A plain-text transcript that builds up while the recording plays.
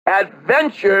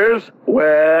Adventures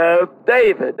with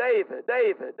David.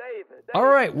 All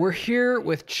right, we're here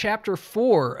with Chapter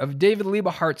 4 of David Liebe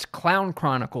Hart's Clown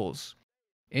Chronicles,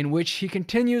 in which he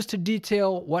continues to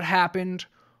detail what happened,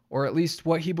 or at least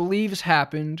what he believes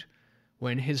happened,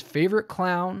 when his favorite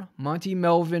clown, Monty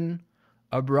Melvin,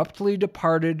 abruptly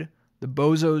departed the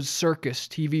Bozo's Circus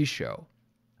TV show.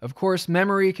 Of course,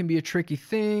 memory can be a tricky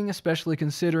thing, especially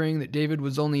considering that David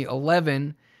was only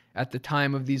 11 at the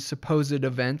time of these supposed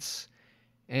events,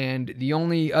 and the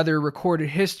only other recorded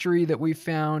history that we've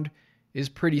found is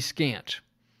pretty scant.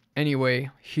 Anyway,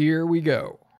 here we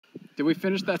go. Did we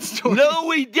finish that story? No,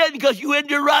 we didn't, because you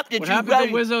interrupted. What happened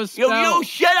to Wizzo's spell? You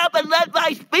shut up and let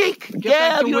me speak.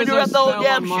 You interrupt the whole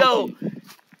damn show.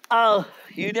 Oh,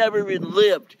 you never even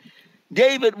lived.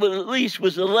 David at least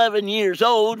was 11 years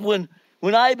old when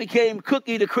I became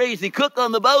Cookie the Crazy Cook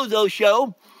on the Bozo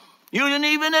show. You didn't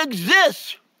even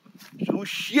exist. So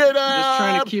shut up. Just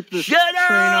trying to keep this train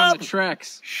on the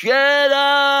tracks. Shut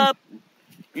up.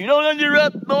 You don't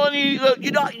interrupt Monty.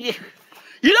 You don't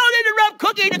interrupt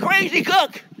Cookie the Crazy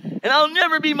Cook. And I'll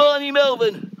never be Monty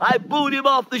Melvin. I booed him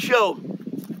off the show.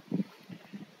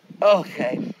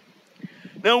 Okay.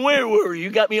 Now where were you? You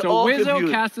got me all confused. So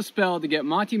Wizzo cast a spell to get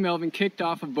Monty Melvin kicked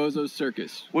off of Bozo's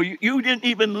Circus. Well, you didn't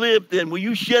even live then. Will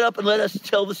you shut up and let us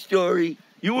tell the story?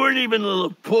 You weren't even a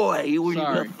little boy. You weren't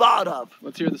even thought of.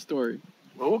 Let's hear the story.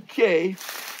 Okay.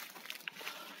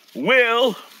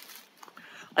 Well,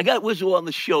 I got Wizzo on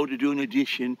the show to do an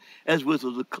audition as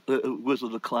Wizzo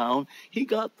the Clown. He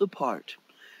got the part.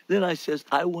 Then I says,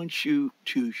 I want you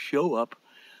to show up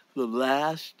the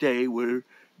last day where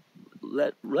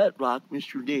Let Rock,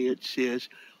 Mr. Ned, says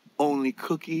only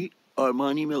Cookie or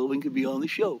Monty Melvin could be on the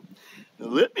show. Now,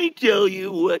 let me tell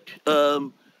you what...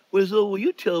 Wizzo, will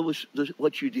you tell us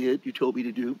what you did, you told me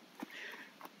to do?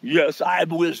 Yes, I'm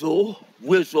Wizzo.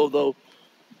 Wizzo,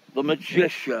 the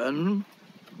magician.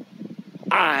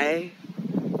 I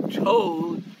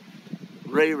told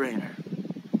Ray Rayner.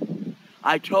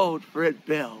 I told Fred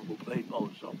Bell, who played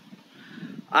Bozo.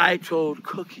 I told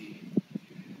Cookie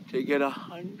to get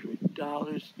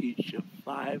 $100 each of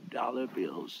 $5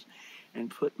 bills and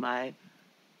put my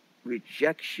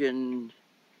rejection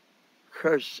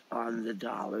curse on the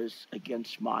dollars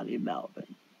against Monty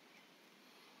Melvin.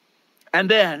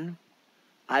 And then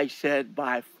I said,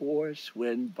 buy 4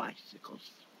 Swin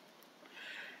bicycles.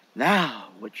 Now,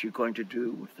 what you're going to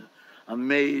do with the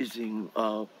amazing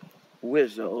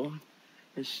Wizzo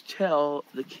is tell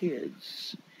the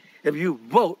kids, if you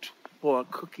vote for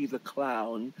Cookie the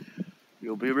Clown,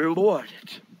 you'll be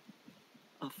rewarded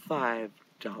a $5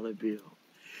 bill.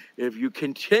 If you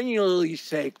continually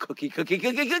say cookie, cookie,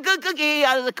 cookie, cookie, cookie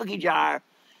out of the cookie jar,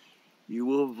 you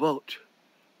will vote.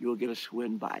 You will get a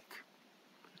Swin bike.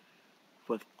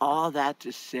 With all that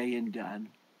to say and done,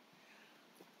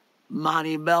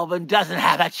 Monty Melvin doesn't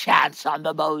have a chance on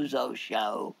the Bozo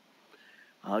show.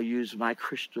 I'll use my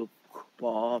crystal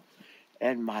ball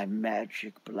and my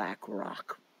magic black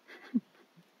rock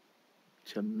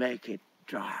to make it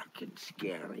dark and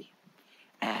scary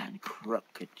and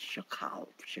crooked Chicago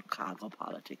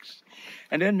politics.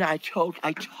 And then I talked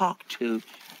to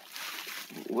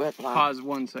Wetlock. Pause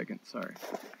 1 second, sorry.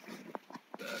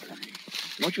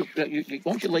 Won't you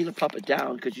lay the puppet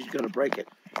down, because he's going to break it.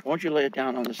 Won't you lay it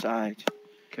down on the side?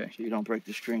 Okay. So you don't break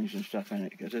the strings and stuff in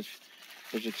it, because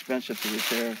it's expensive to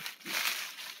repair.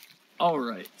 All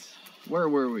right. Where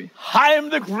were we?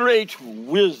 I'm the great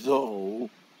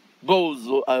Wizzo,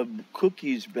 Bozo,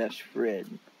 Cookie's best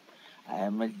friend. I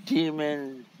am a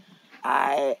demon.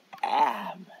 I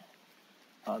am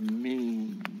a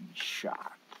mean shark.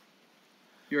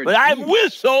 But I'm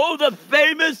Wizzo, the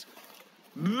famous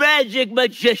magic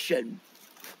magician.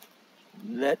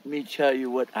 Let me tell you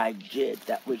what I did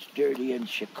that was dirty in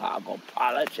Chicago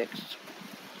politics.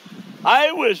 I,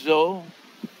 Wizzo,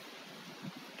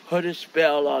 put a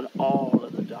spell on all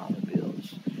of the dollar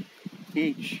bills.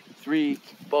 Each 3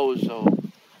 Bozo.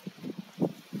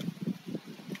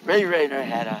 Ray Rayner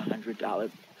had $100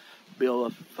 bill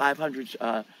of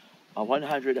 $500,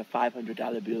 $100 of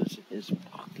 $500 bills in his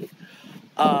pocket.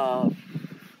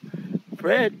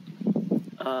 Fred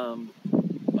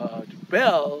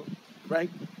Bell, Frank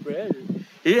Fred,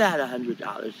 he had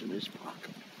 $100 in his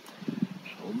pocket.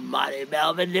 So Monty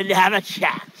Melvin didn't have a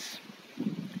chance.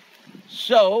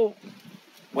 So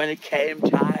when it came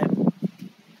time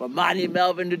for Monty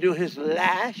Melvin to do his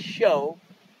last show,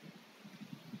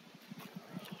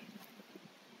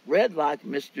 Red like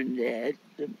Mr. Ned,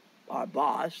 our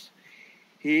boss,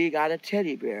 he got a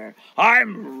teddy bear. I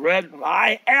am red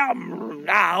like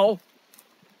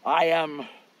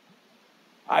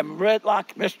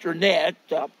Mr. Ned,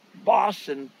 boss,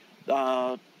 and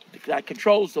that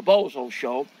controls the Bozo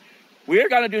show, we're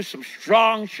going to do some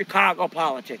strong Chicago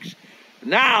politics.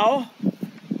 Now,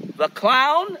 the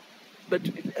clown,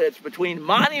 it's between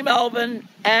Monty Melvin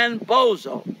and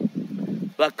Bozo.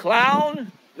 The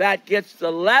clown that gets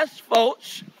the less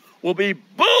votes will be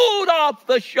booed off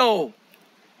the show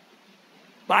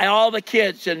by all the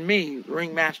kids and me,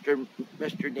 ringmaster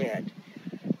Mr. Ned.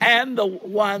 And the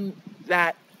one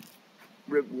that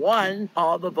won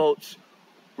all the votes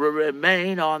will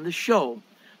remain on the show.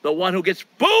 The one who gets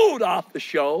booed off the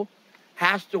show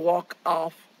has to walk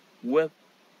off with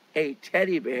a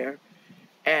teddy bear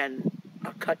and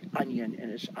a cut onion in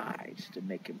his eyes to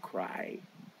make him cry.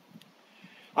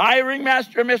 Hi,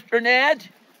 ringmaster Mr. Ned.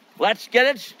 Let's get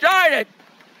it started.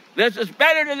 This is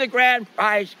better than the grand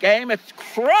prize game. It's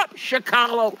corrupt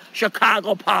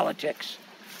Chicago politics.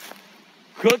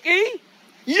 Cookie?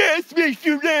 Yes,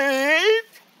 Mr. Ned.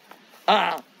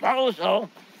 Bozo?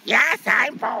 Yes,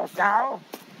 I'm Bozo.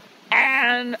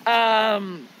 And,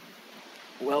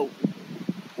 well,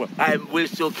 I'm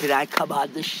Whistle. Can I come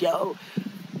on the show?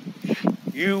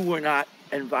 You were not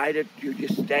invited. You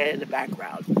just stay in the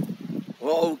background.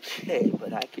 Okay,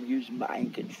 but I can use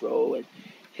mind control and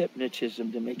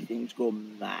hypnotism to make things go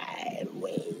my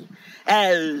way.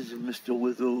 As Mr.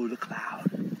 Whistle the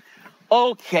Clown.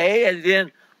 Okay, and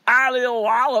then Ali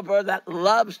Oliver that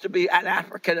loves to be an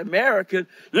African-American.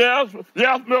 Yes,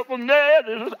 Mr. Ned,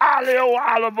 this is Ali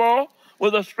Oliver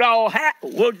with a straw hat.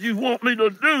 What do you want me to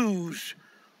do?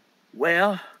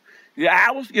 Well, yeah,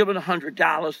 I was given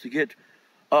 $100 to get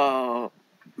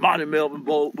Monty Melvin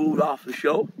booed off the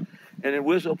show. And then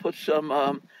Whistle put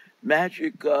some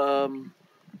magic oil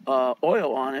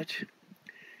on it.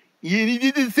 You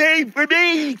did the same for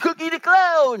me, Cookie the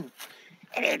Clown.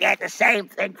 And he did the same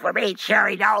thing for me,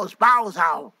 Cherry Nose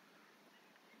Bozo.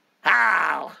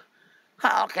 How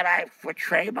can I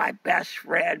portray my best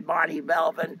friend, Monty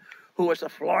Melvin, who was the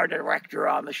floor director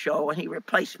on the show, and he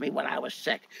replaced me when I was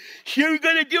sick? You're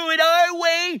going to do it our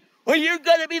way, or you're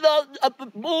going to be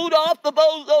moved off the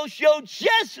Bozo show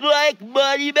just like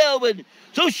Monty Melvin.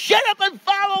 So shut up and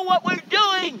follow what we're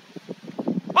doing,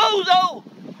 Bozo,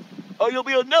 or you'll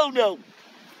be a no-no.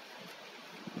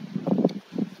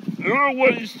 You know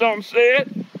what his son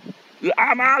said?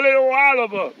 I'm Ali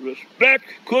Oliver, respect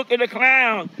Cookie the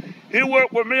Clown. He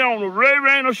worked with me on the Ray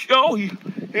Rayner show. He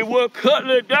worked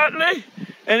Cutley Dudley,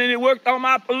 and then he worked on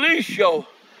my police show.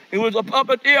 He was a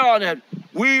puppeteer on it.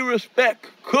 We respect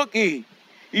Cookie.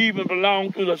 He even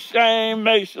belonged to the same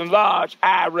Mason Lodge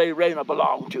Ray Rayner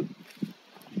belonged to.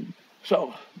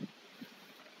 So,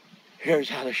 here's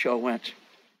how the show went.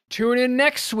 Tune in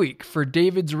next week for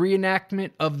David's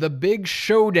reenactment of the big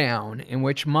showdown in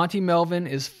which Monty Melvin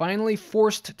is finally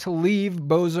forced to leave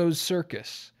Bozo's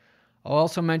circus. I'll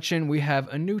also mention we have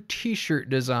a new t-shirt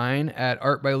design at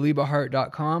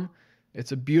artbyliebehart.com.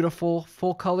 It's a beautiful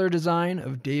full-color design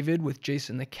of David with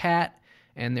Jason the Cat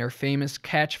and their famous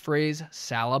catchphrase,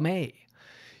 Salome.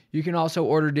 You can also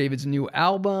order David's new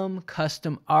album,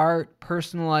 custom art,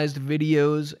 personalized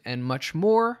videos, and much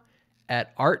more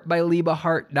at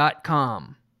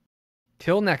artbyliebehart.com.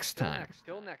 Till next time.